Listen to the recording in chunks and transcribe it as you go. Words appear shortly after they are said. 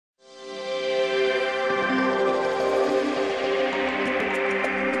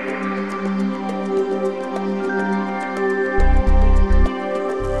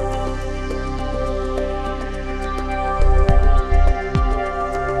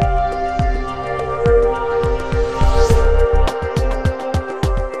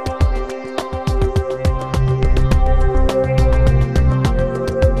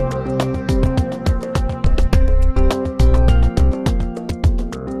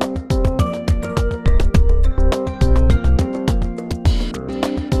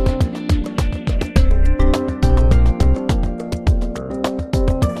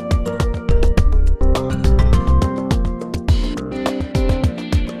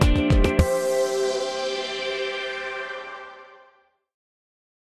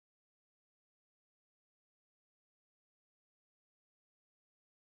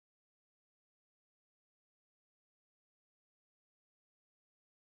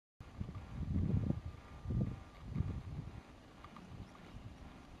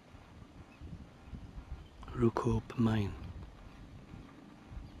Rookhope Mine.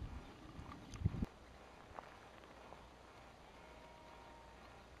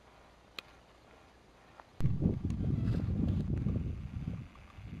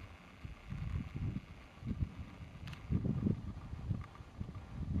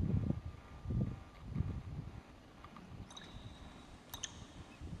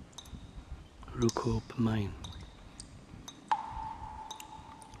 Rookhope Mine.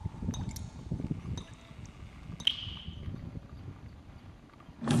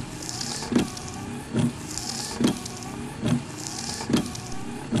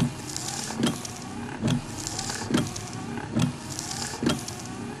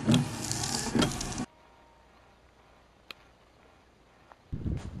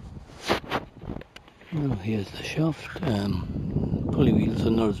 Well, here's the shaft. Pulley wheels are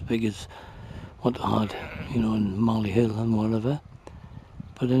not as big as what I had, in Molly Hill and whatever.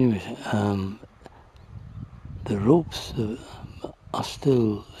 But anyway, the ropes are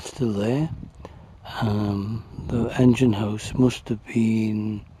still there. The engine house must have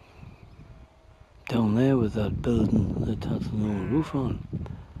been down there with that building that has no roof on.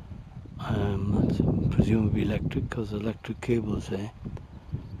 That's presumably electric, because electric cables there.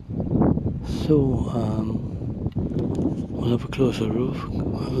 So we'll have a closer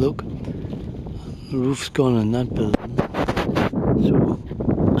look. The roof's gone in that building, so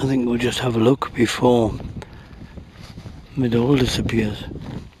I think we'll just have a look before it all disappears.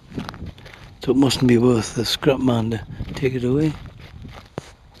 So it mustn't be worth the scrap man to take it away.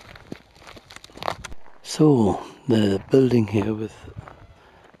 So the building here with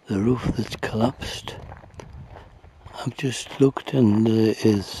the roof that's collapsed, I've just looked and there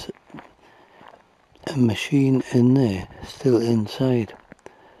is a machine in there, still inside.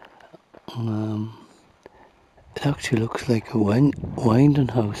 It actually looks like a winding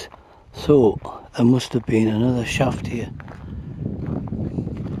house, so there must have been another shaft here.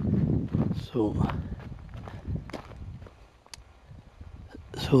 So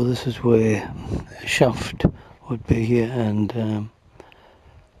this is where a shaft would be here, and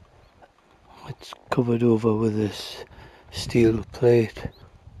it's covered over with this steel plate.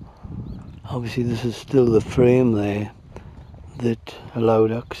 Obviously this is still the frame there that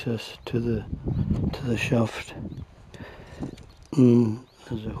allowed access to the shaft.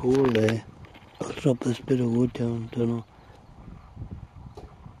 There's a hole there. I'll drop this bit of wood down, don't know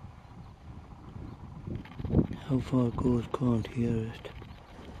how far it goes, can't hear it.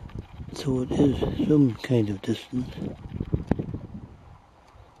 So it is some kind of distance.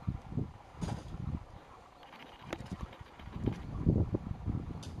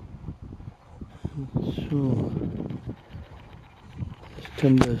 So there's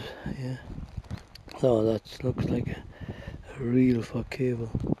timbers, yeah. Oh, that looks like a reel for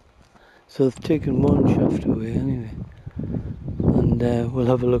cable. So they've taken one shaft away anyway, and we'll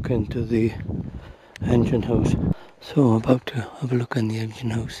have a look into the engine house. So I'm about to have a look in the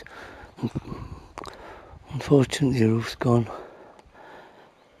engine house. Unfortunately the roof's gone.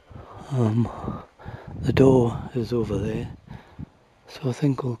 The door is over there, so I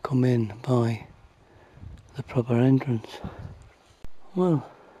think we'll come in by the proper entrance. Well,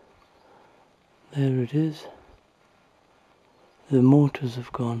 there it is. The motors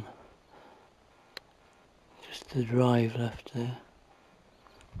have gone. Just the drive left there.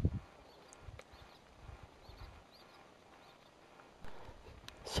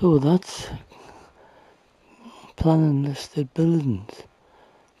 So that's planning listed buildings.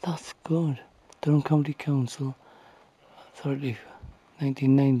 That's good. Durham County Council,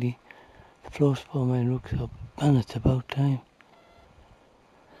 1990, the Rookhope Mine, Rookhope, and it's about time.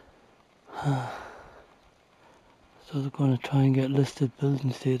 So they're going to try and get listed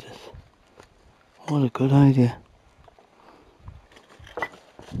building status. What a good idea.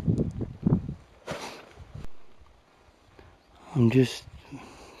 I'm just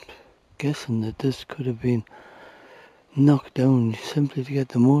guessing that this could have been knocked down simply to get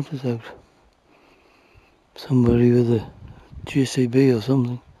the motors out. Somebody with a JCB or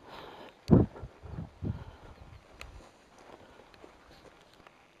something.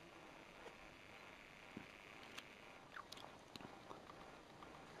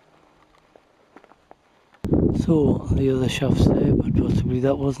 So the other shaft's there, but possibly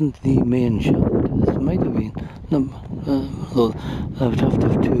that wasn't the main shaft. This might have been. No, well, I would have to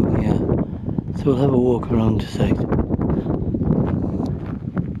have two, yeah. So we'll have a walk around the site.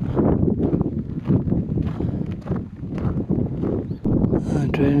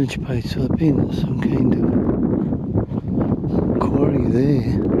 Drainage pipes, so there's been some kind of quarry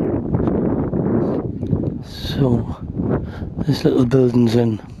there. So this little building's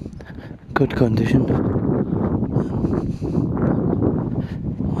in good condition.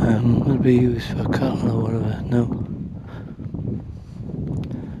 It'll be used for cattle or whatever. No.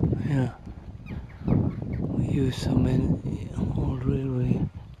 Yeah. We use some in old railway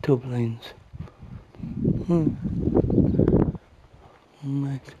tub lines.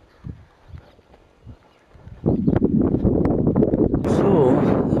 Right. So,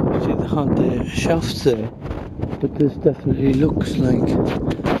 obviously they had the shafts there, but this definitely looks like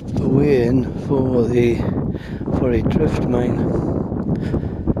a way in for a drift mine.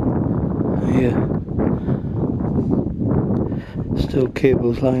 Here, still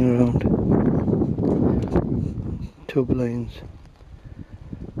cables lying around, tub lines.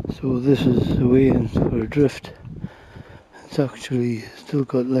 So this is the way in for a drift. It's actually still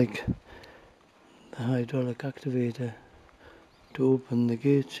got like the hydraulic activator to open the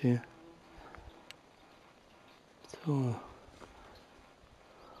gates here. So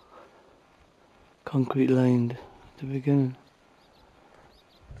concrete lined at the beginning.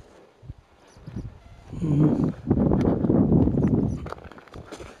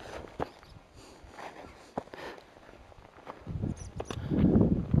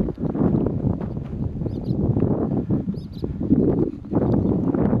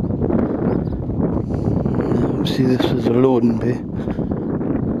 See, this is a loading bay.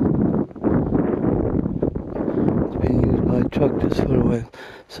 It's been used by tractors for a while.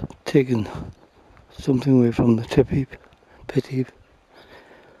 So taking something away from the pit heap.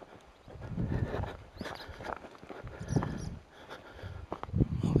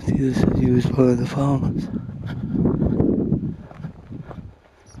 Obviously this is used by the farmers.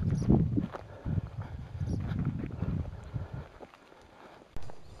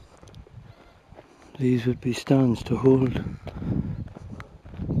 These would be stands to hold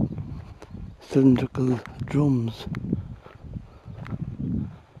cylindrical drums.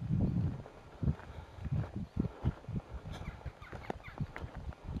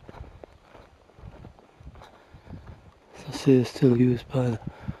 I say it's still used by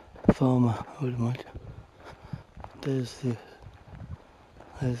the farmer, I would imagine. There's the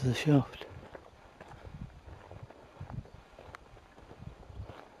shaft.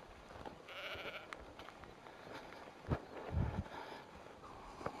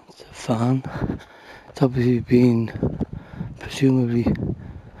 It's a fan. It's obviously been presumably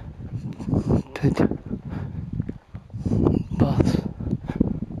pit baths.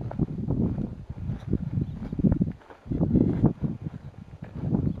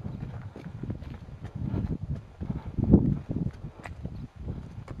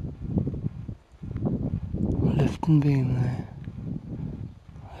 Lifting beam there.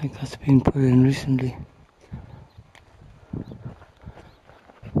 I think that's been put in recently.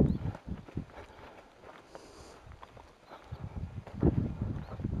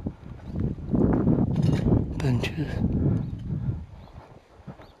 Benches.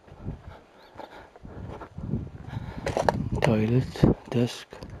 Toilet, desk.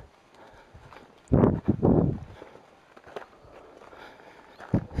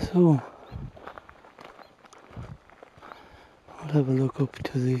 So I'll have a look up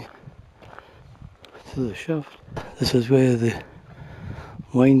to the shaft. This is where the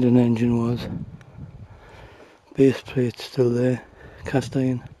winding engine was. Base plate still there, cast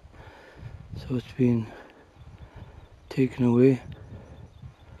iron. So it's been taken away.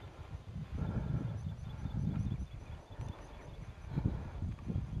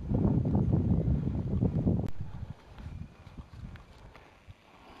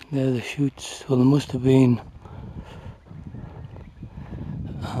 There are the chutes. Well, there must have been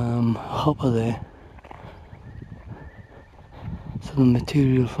a hopper there. So the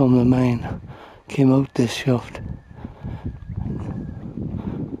material from the mine came out this shaft.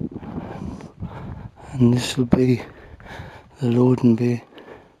 And this will be the loading bay.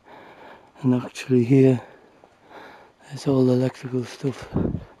 And actually here is all the electrical stuff.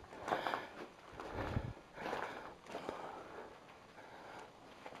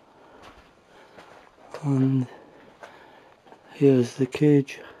 And here's the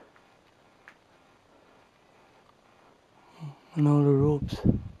cage and all the ropes.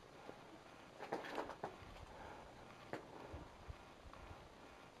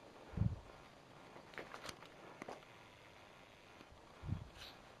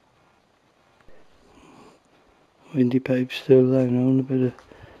 Windy pipes still lying around, a bit of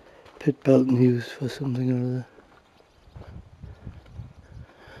pit belting used for something or other.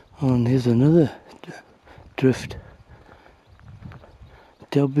 Oh, and here's another drift.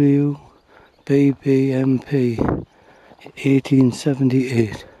 WBBMP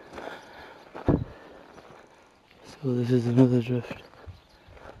 1878. So this is another drift.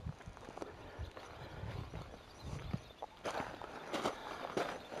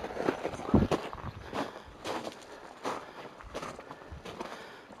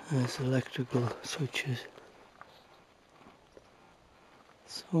 There's electrical switches.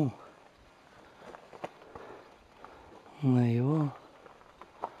 So, there you are.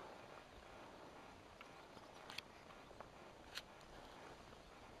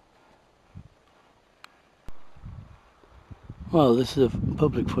 Well, this is a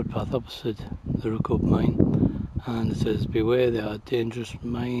public footpath opposite the Rookhope Mine, and it says, beware, there are dangerous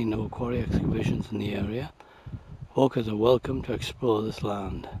mine or quarry excavations in the area. Walkers are welcome to explore this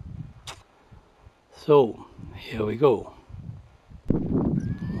land. So, here we go.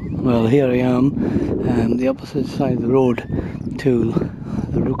 Well, here I am, the opposite side of the road to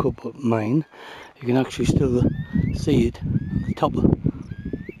the Rookhope Mine. You can actually still see it at the top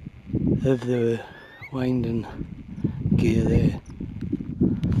of the winding gear there.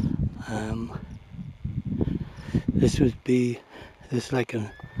 This would be like an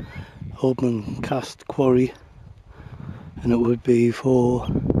open cast quarry, and it would be for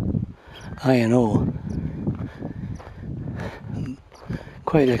iron ore.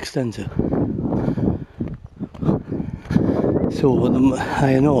 Quite extensive. So the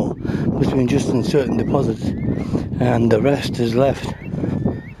iron ore must have been just in certain deposits, and the rest is left.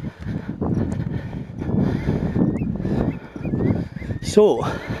 So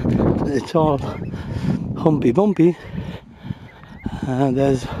it's all humpy bumpy, and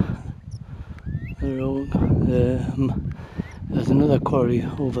there's the road. There's another quarry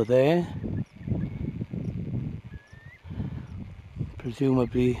over there,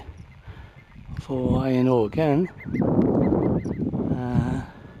 presumably for iron ore again.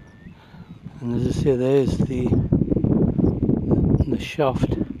 And as I say, there's the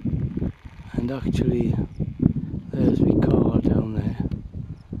shaft, and actually there's my car down there.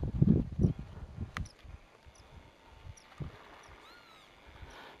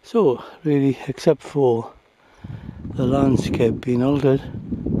 So really, except for the landscape being altered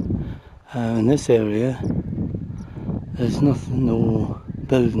in this area, there's nothing, no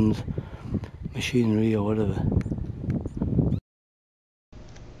buildings, machinery or whatever.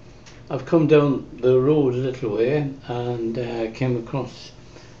 I've come down the road a little way and came across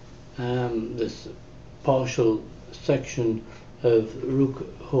this partial section of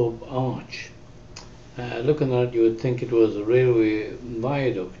Rookhope Arch. Looking at it, you would think it was a railway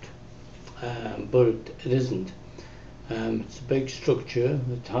viaduct, but it isn't. It's a big structure.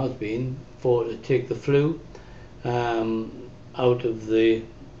 It has been to take the flue out of the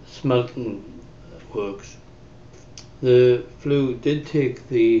smelting works. The flue did take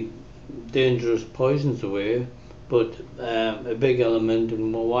the dangerous poisons away, but a big element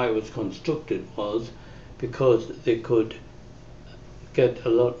in why it was constructed was because they could get a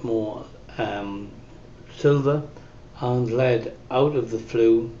lot more silver and lead out of the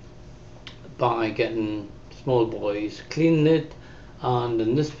flue by getting small boys cleaning it, and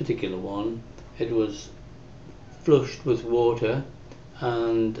in this particular one it was flushed with water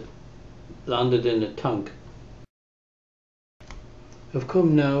and landed in a tank. I've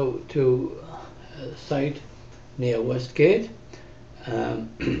come now to a site near Westgate.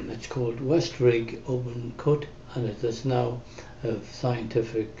 It's called West Rig Open Cut, and it is now of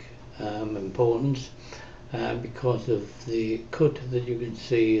scientific importance because of the cut that you can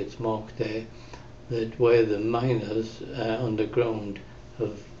see. It's marked there that where the miners underground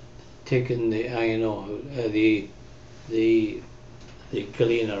have taken the iron ore, the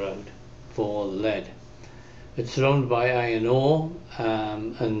galena out for lead. It's surrounded by iron ore,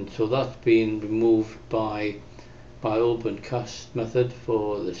 and so that's been removed by open cast method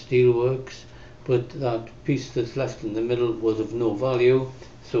for the steelworks, but that piece that's left in the middle was of no value,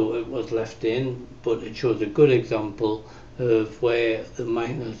 so it was left in. But it shows a good example of where the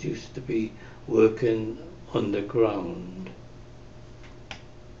miners used to be working underground.